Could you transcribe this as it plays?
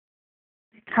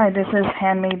Hi, this is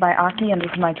Handmade by Aki, and this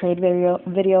is my trade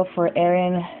video for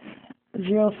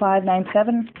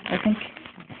Erin0597, I think,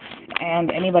 and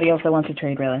anybody else that wants to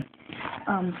trade, really.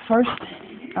 First,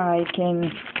 I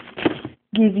can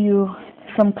give you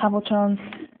some cabochons.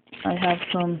 I have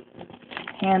some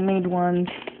handmade ones,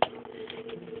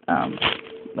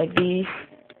 like these,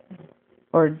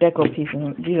 or deco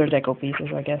pieces. These are deco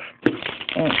pieces, I guess.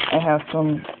 And I have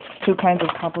two kinds of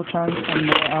cabochons, and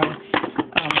they are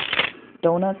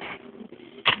donuts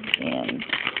and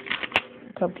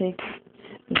cupcakes,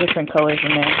 different colors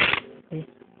in there.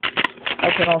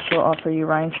 I can also offer you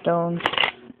rhinestones.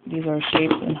 These are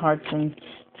shaped in hearts and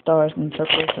stars and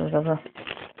circles or whatever.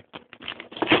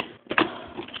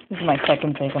 This is my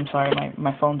second take. I'm sorry,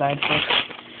 my phone died first.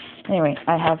 Anyway,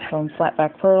 I have some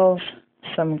flat-back pearls,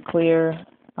 some clear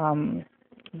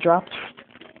drops.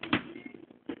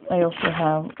 I also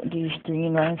have these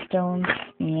green rhinestones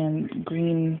and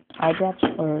green eye drops,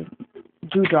 or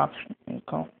dew drops, it's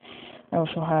called. I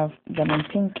also have them in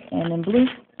pink and in blue.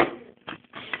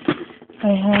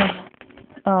 I have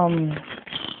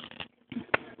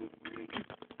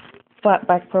flat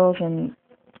back pearls in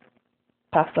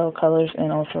pastel colors,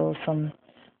 and also some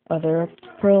other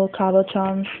pearl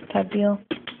cabochons type deal.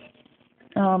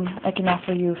 I can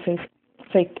offer you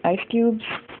fake ice cubes.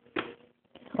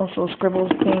 Also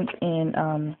scribbles paint in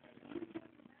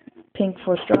pink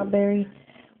for strawberry,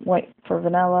 white for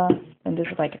vanilla, and this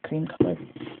is like a cream color,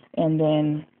 and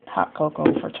then hot cocoa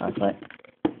for chocolate.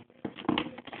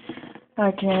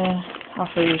 I can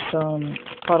offer you some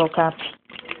bottle caps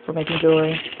for making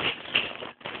jewelry.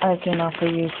 I can offer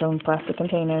you some plastic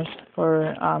containers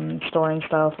for storing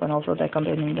stuff and also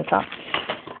decorating the top.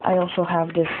 I also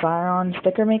have this Siron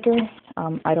sticker maker.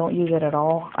 I don't use it at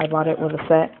all. I bought it with a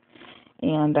set,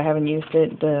 and I haven't used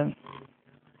it. The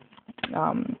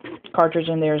cartridge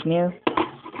in there is new.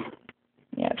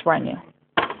 Yeah, it's brand new.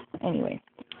 Anyway,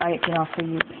 I can offer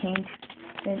you paint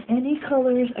in any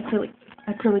colors,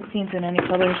 acrylic paints in any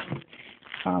colors.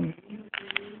 So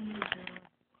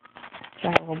I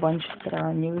have a whole bunch that are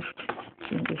unused.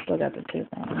 We still got the tape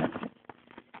on it.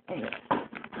 Anyway,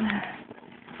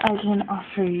 I can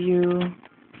offer you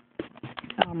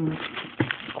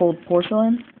cold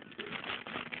porcelain.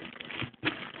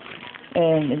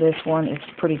 And this one is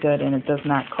pretty good, and it does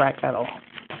not crack at all.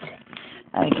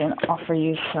 I can offer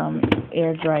you some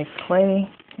air dry clay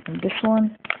in this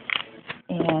one,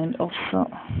 and also,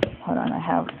 hold on, I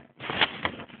have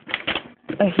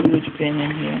a huge bin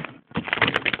in here.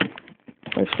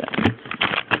 Where's that?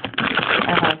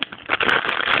 I have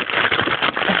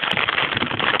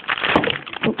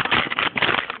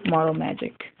Model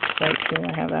Magic right here.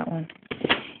 I have that one,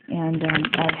 and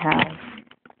I have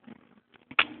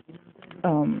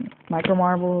micro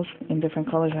marbles in different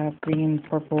colors. I have green,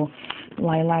 purple,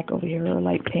 lilac over here,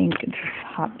 light pink,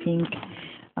 hot pink,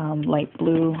 light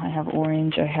blue. I have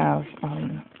orange. I have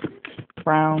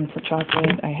brown for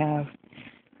chocolate. I have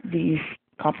these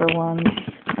copper ones.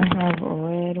 I have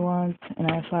red ones,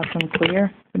 and I also have some clear,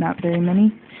 but not very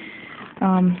many.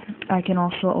 I can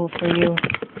also offer you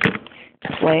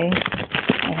clay.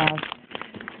 I have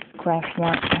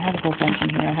Craftmark. I have a whole bunch in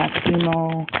here. I have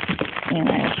Primo, and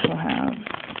I also have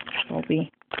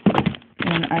Sculpey,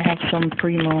 and I have some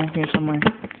Primo here somewhere.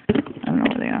 I don't know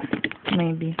where they are.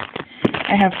 Maybe.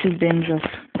 I have 2 bins of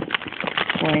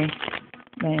clay.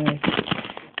 Anyway,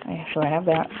 so I have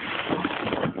that.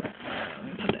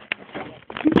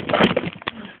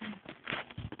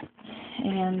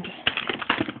 And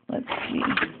let's see.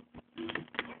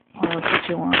 What else did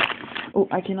you want? Oh,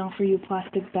 I can offer you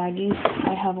plastic baggies.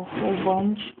 I have a whole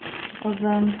bunch of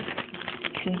them.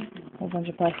 See, a whole bunch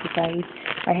of plastic baggies.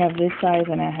 I have this size,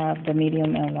 and I have the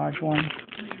medium and large one.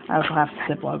 I also have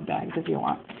Ziploc bags if you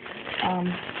want.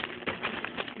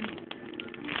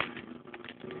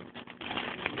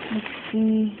 Let's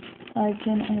see. I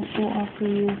can also offer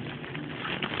you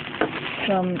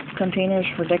some containers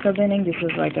for deco binning. This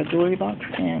is like a jewelry box,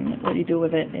 and what you do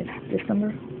with it is this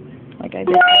number, like I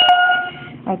did.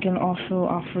 I can also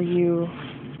offer you,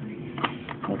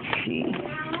 let's see,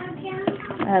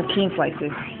 I have cane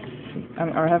slices,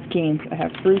 or I have canes. I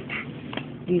have fruit.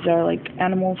 These are like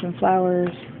animals and flowers.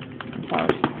 I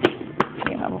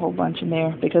have a whole bunch in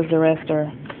there because the rest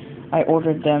are, I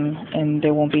ordered them and they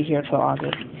won't be here till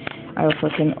August. I also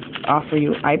can offer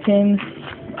you eye pins,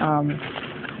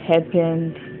 head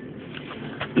pins,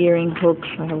 earring hooks.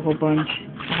 I have a whole bunch.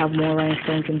 I have more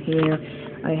rhinestones in here.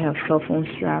 I have cell phone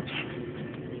straps,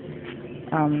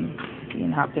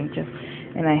 in hot pink too.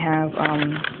 And I have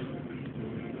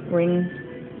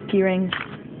key rings.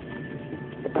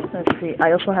 Let's see.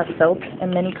 I also have felt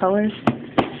in many colors.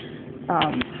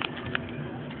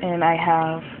 And I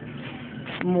have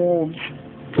molds.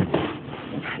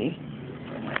 Let's see.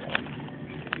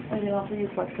 I can offer you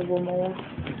flexible molds.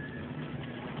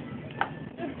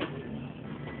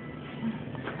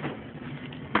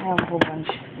 I have a whole bunch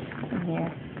in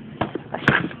here.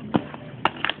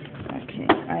 Okay,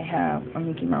 I have a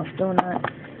Mickey Mouse donut.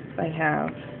 I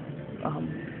have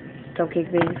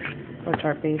cupcake base or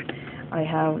tart base. I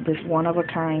have this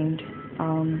one-of-a-kind,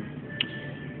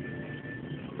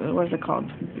 what is it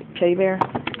called? Teddy bear,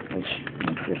 which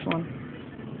makes this one.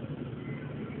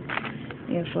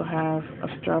 I also have a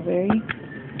strawberry,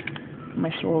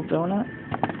 my swirl donut.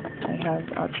 I have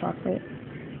a chocolate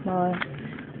bar.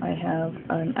 I have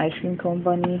an ice cream cone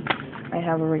bunny. I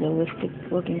have a realistic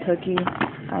looking cookie.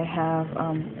 I have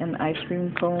an ice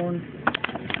cream cone.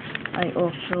 I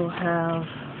also have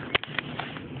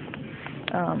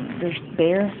this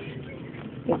bear.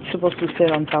 It's supposed to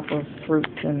sit on top of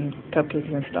fruits and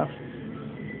cupcakes and stuff.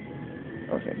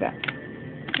 Looks like that.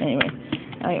 Anyway,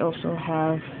 I also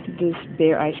have this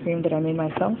bear ice cream that I made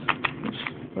myself, which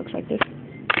looks like this.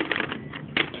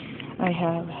 I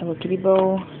have Hello Kitty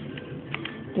bow.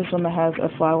 This one has a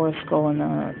flower, skull, and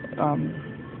a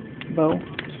bow.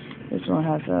 This one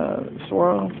has a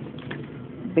swirl,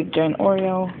 big giant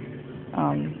Oreo,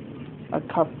 a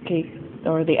cupcake,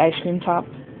 or the ice cream top,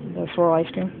 the swirl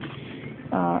ice cream.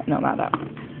 No, not that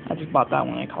one. I just bought that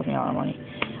one. It cost me a lot of money.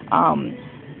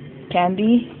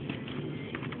 Candy,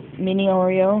 mini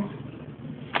Oreo,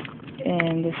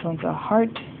 and this one's a heart,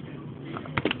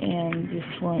 and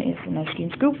this one is an ice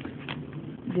cream scoop.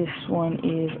 This one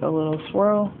is a little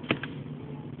swirl,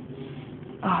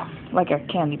 like a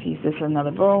candy piece. This is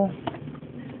another bowl,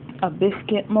 a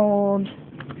biscuit mold,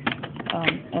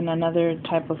 and another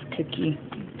type of cookie.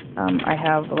 I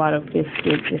have a lot of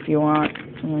biscuits if you want,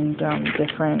 and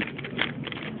different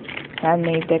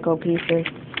handmade deco pieces.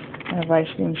 I have ice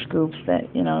cream scoops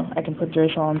that, you know, I can put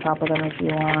drizzle on top of them if you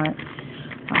want.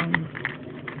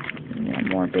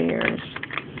 More bears.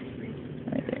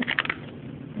 Right there.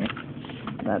 Yep.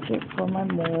 That's it for my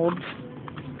molds.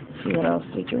 Let's see, what else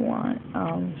did you want?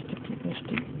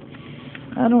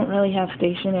 I don't really have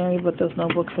stationery, but those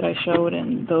notebooks that I showed,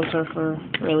 and those are for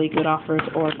really good offers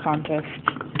or contest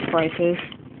prices.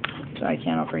 So I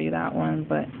can't offer you that one,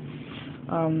 but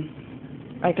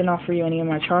I can offer you any of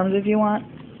my charms if you want.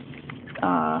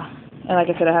 And like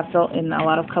I said, I have felt in a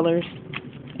lot of colors,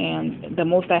 and the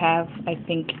most I have, I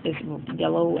think, is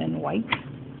yellow and white.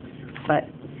 But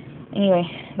anyway,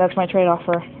 that's my trade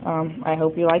offer. I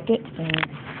hope you liked it,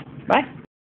 and bye.